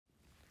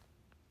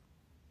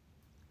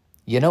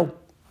You know,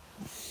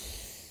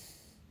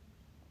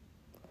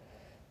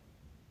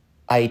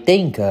 I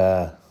think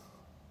I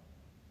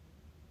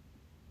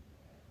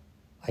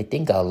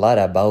think a lot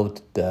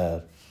about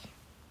the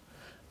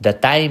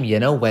time,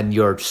 when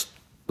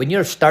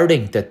you're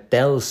starting to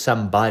tell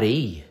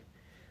somebody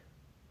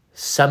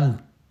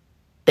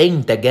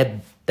something to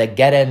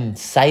get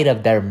inside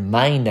of their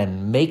mind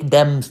and make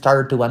them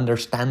start to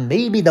understand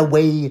maybe the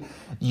way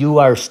you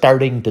are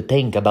starting to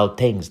think about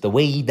things, the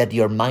way that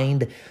your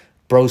mind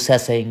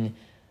processing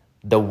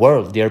the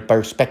world, your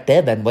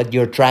perspective, and what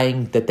you're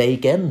trying to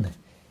take in.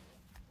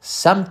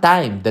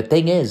 Sometime the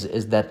thing is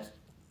that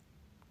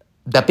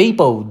the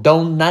people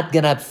don't not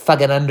gonna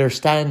fucking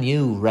understand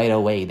you right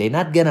away. They're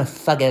not gonna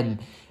fucking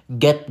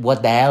get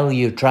what the hell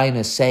you're trying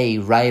to say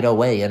right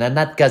away. And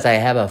not because I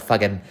have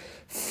an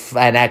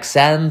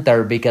accent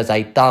or because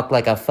I talk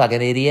like a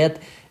fucking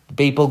idiot.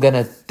 People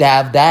gonna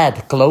have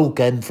that cloak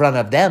in front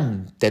of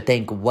them to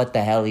think what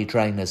the hell you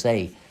trying to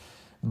say.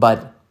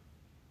 But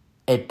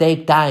it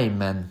take time,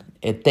 man.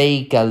 It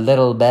take a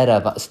little bit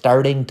of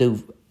starting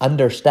to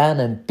understand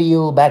and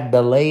peel back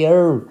the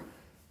layer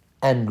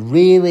and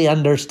really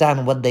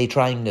understand what they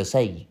trying to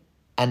say.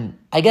 And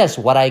I guess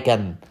what I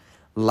can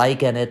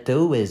liken it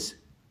to is,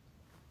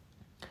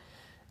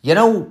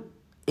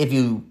 if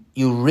you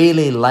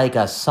really like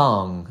a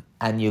song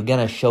and you're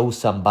gonna show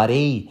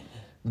somebody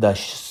the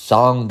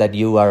song that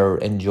you are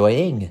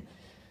enjoying,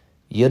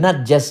 you're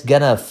not just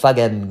gonna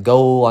fucking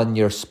go on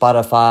your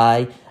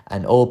Spotify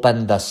and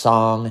open the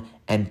song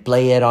and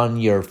play it on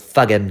your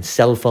fucking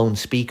cell phone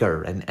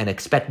speaker and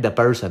expect the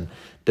person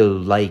to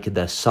like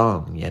the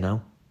song,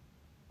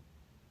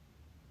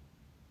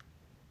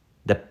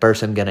 The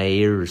person gonna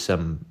hear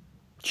some.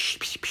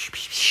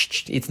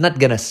 It's not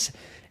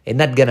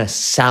gonna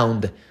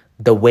sound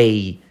the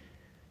way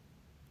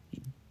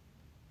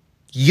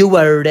you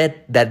heard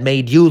it that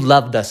made you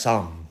love the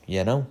song,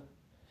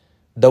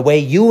 The way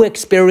you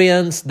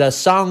experience the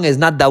song is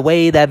not the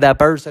way that the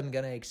person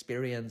gonna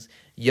experience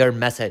your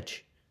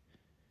message.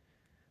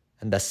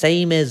 And the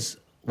same is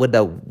with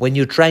when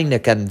you're trying to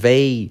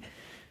convey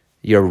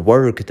your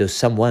work to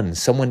someone,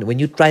 when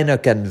you're trying to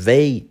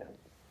convey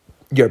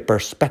your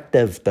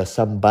perspective to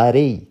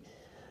somebody,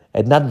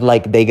 it's not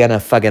like they gonna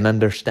fucking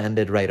understand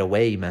it right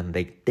away, man.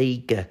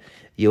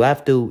 You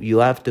have to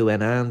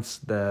enhance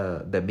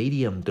the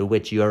medium through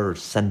which you're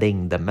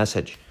sending the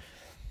message.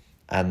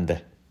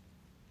 And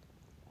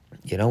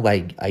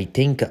I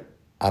think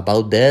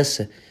about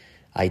this.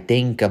 I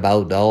think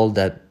about all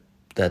the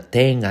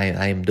thing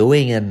I'm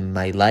doing in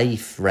my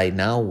life right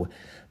now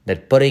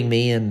that putting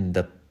me in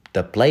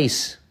the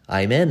place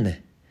I'm in.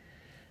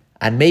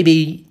 And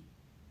maybe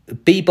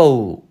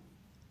people,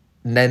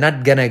 they're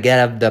not gonna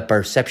get the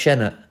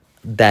perception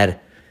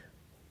that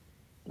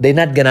they're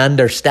not gonna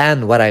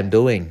understand what I'm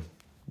doing.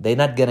 They're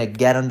not gonna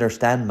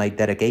understand my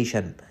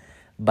dedication.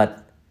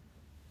 But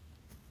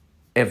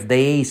if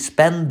they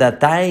spend the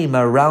time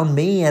around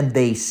me and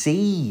they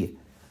see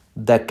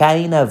the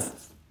kind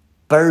of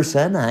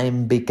person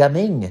I'm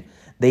becoming,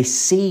 they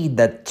see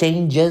the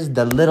changes,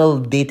 the little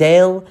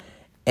detail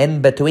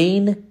in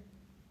between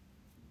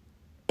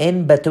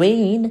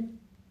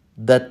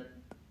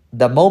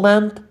the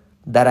moment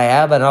that I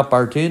have an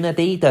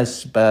opportunity to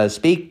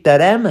speak to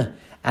them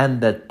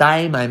and the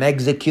time I'm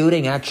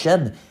executing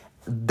action.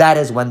 That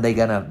is when they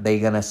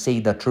gonna see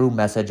the true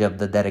message of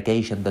the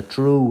dedication, the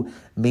true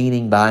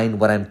meaning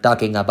behind what I'm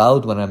talking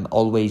about when I'm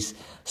always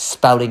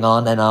spouting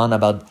on and on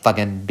about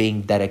fucking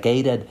being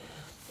dedicated.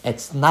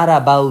 It's not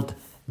about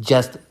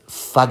just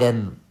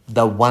fucking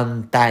the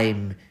one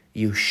time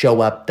you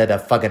show up to the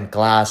fucking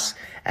class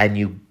and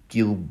you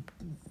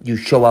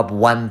show up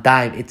one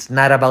time. It's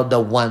not about the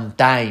one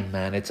time,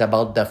 man. It's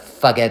about the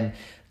fucking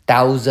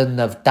thousand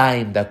of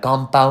time, the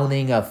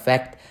compounding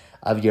effect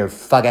of your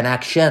fucking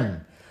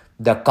action.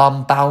 The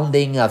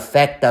compounding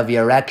effect of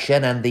your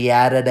action and the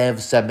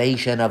additive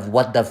summation of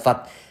what the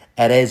fuck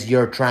it is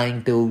you're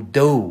trying to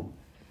do.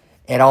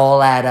 It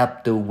all add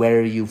up to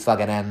where you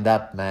fucking end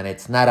up, man.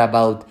 It's not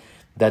about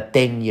the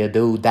thing you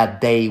do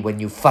that day when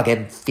you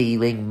fucking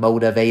feeling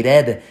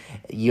motivated.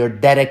 Your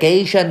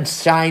dedication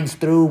shines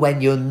through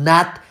when you're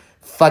not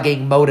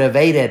fucking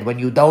motivated, when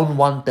you don't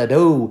want to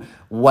do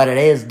what it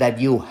is that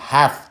you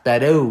have to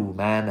do,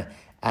 man.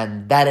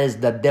 And that is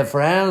the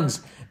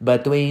difference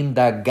between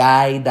the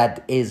guy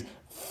that is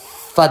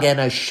fucking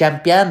a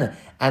champion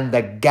and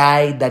the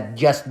guy that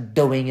just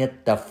doing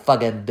it to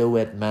fucking do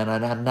it, man.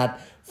 And I'm not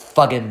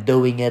fucking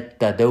doing it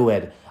to do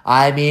it.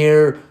 I'm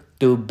here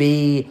to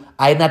be,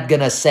 I'm not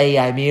gonna say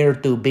I'm here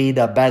to be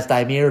the best.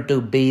 I'm here to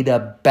be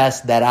the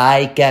best that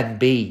I can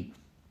be.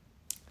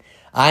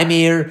 I'm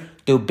here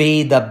to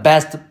be the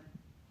best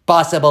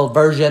possible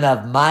version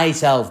of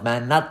myself,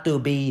 man. Not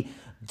to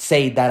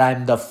say that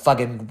I'm the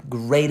fucking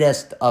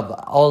greatest of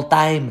all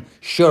time.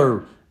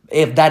 Sure,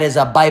 if that is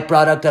a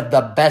byproduct of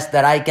the best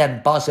that I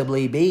can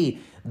possibly be,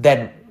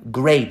 then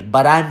great.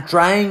 But I'm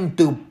trying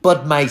to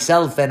put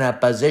myself in a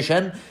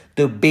position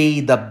to be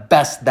the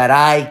best that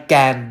I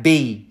can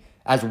be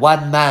as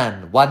one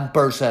man, one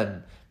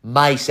person,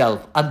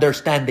 myself,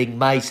 understanding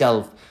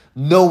myself,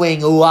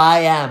 knowing who I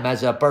am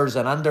as a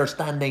person,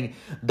 understanding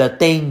the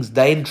things,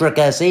 the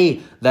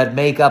intricacy that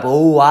make up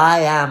who I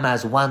am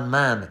as one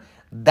man.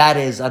 That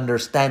is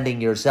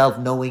understanding yourself,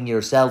 knowing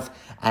yourself,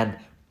 and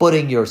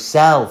putting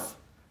yourself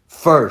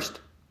first.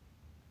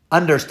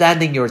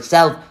 Understanding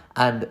yourself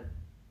and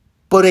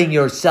putting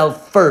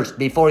yourself first.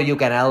 Before you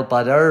can help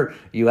other,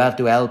 you have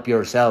to help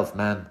yourself,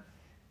 man.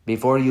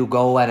 Before you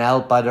go and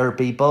help other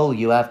people,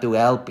 you have to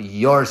help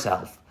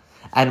yourself.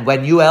 And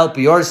when you help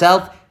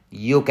yourself,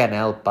 you can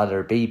help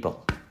other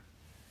people.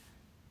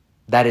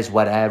 That is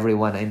what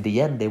everyone in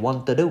the end they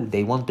want to do.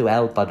 They want to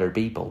help other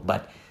people.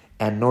 But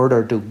in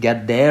order to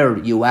get there,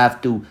 you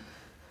have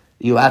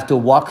to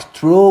walk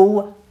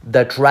through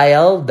the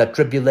trial, the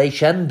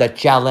tribulation, the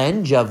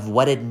challenge of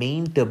what it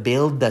means to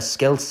build the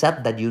skill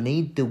set that you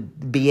need to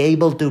be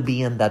able to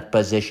be in that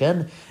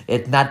position.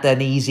 It's not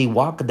an easy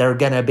walk. There's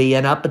going to be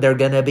an up, there's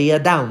going to be a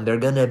down, there's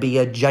going to be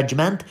a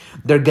judgment,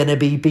 there's going to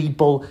be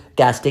people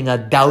casting a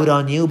doubt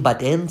on you.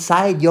 But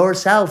inside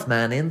yourself,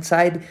 man,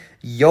 inside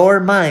your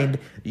mind,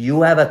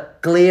 you have a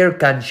clear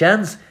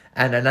conscience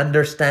and an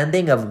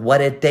understanding of what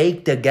it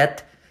takes to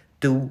get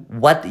to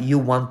what you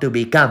want to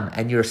become.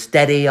 And you're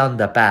steady on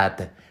the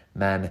path.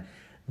 Man,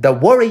 the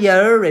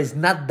warrior is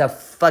not the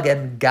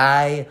fucking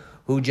guy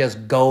who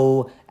just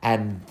go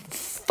and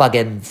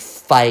fucking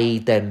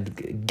fight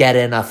and get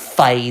in a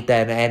fight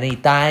at any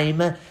time.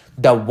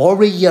 The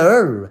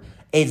warrior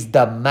is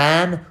the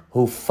man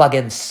who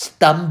fucking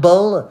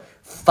stumble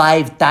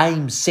 5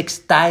 times, 6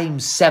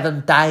 times,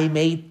 7 times,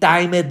 8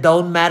 times. It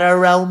don't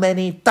matter how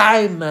many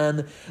times,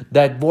 man.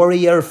 That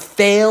warrior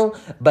fail,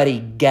 but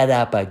he get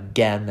up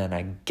again and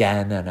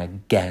again and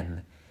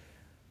again.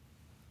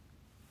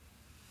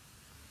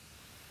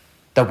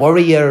 The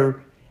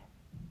warrior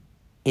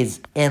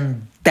is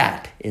in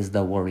that is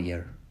the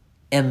warrior.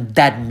 And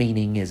that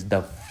meaning is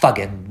the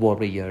fucking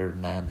warrior,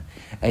 man.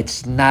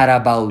 It's not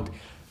about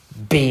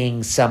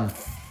being some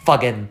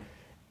fucking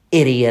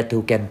idiot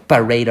who can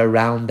parade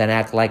around and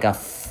act like a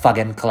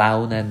fucking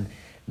clown and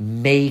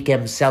make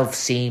himself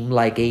seem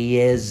like he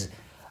is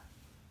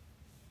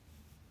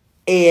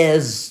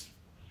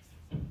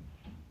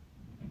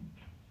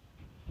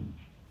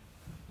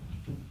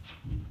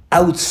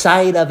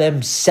outside of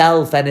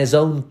himself and his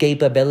own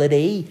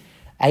capability.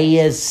 He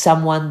is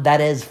someone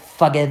that is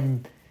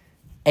fucking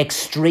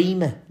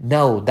extreme.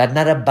 No, that's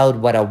not about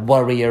what a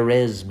warrior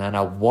is, man.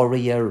 A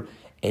warrior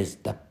is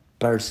the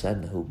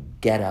person who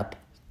get up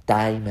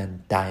time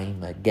and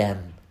time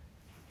again.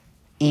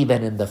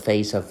 Even in the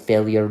face of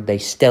failure, they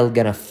still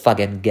gonna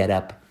fucking get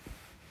up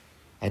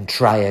and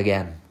try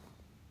again.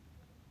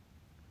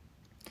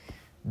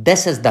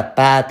 This is the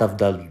path of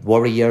the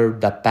warrior,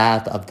 the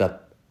path of the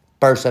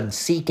person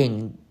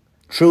seeking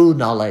true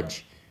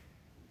knowledge.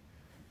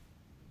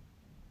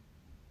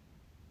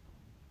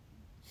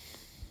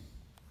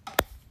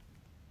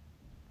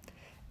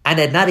 And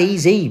it's not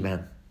easy,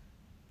 man.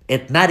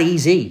 It's not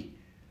easy.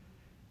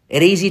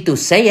 It's easy to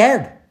say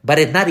it, but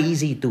it's not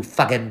easy to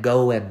fucking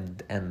go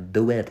and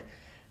do it.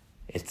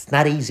 It's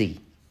not easy.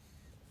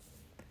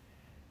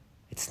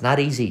 It's not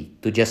easy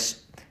to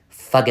just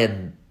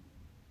fucking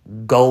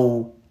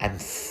go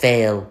and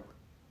fail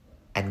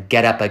and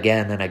get up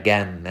again and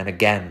again and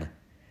again.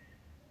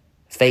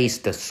 Face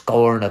the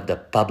scorn of the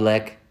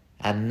public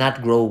and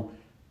not grow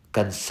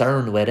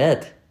concerned with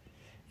it.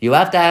 You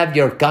have to have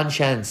your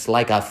conscience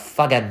like a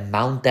fucking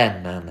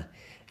mountain, man.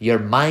 Your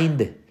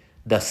mind,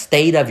 the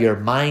state of your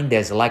mind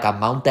is like a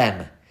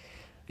mountain.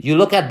 You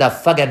look at the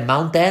fucking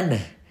mountain,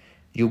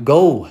 you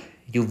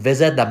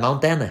visit the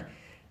mountain.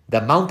 The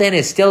mountain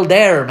is still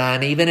there,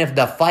 man. Even if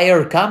the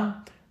fire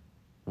come,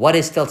 what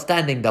is still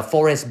standing? The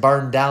forest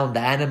burned down. The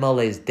animal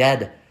is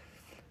dead.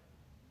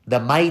 The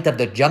might of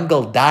the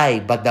jungle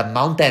died, but the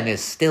mountain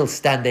is still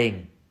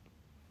standing.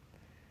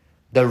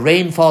 The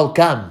rainfall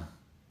come.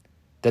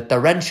 The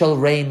torrential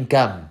rain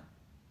come.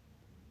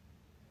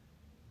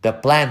 The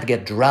plant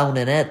get drowned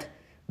in it.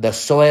 The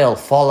soil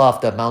fall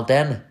off the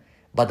mountain,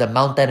 but the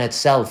mountain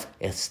itself,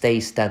 it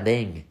stays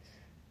standing.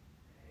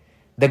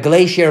 The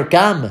glacier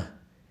come.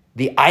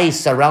 The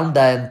ice around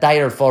the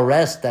entire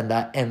forest and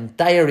the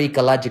entire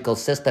ecological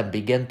system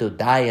begin to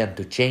die and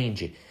to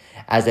change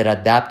as it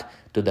adapt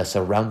to the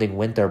surrounding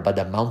winter. But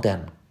the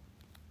mountain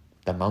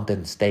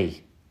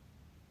stay.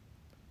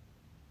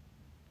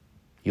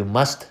 You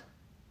must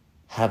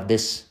have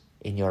this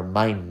in your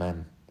mind,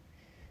 man.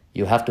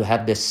 You have to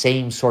have the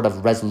same sort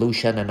of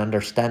resolution and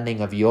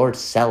understanding of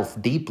yourself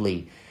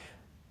deeply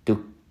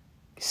to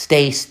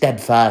stay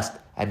steadfast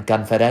and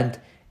confident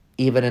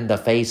even in the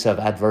face of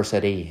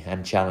adversity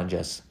and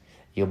challenges.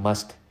 You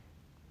must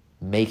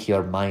make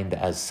your mind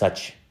as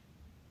such.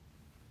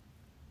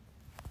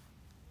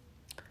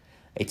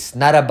 It's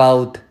not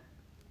about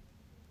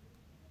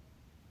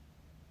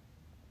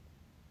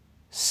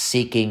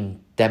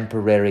seeking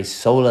temporary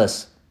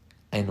solace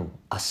in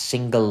a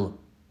single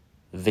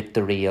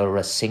victory or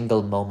a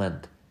single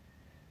moment.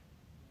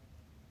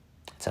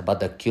 It's about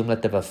the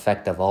cumulative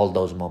effect of all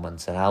those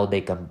moments and how they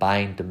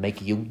combine to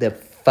make you the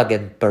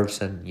fucking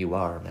person you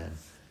are, man.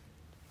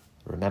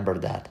 Remember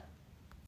that.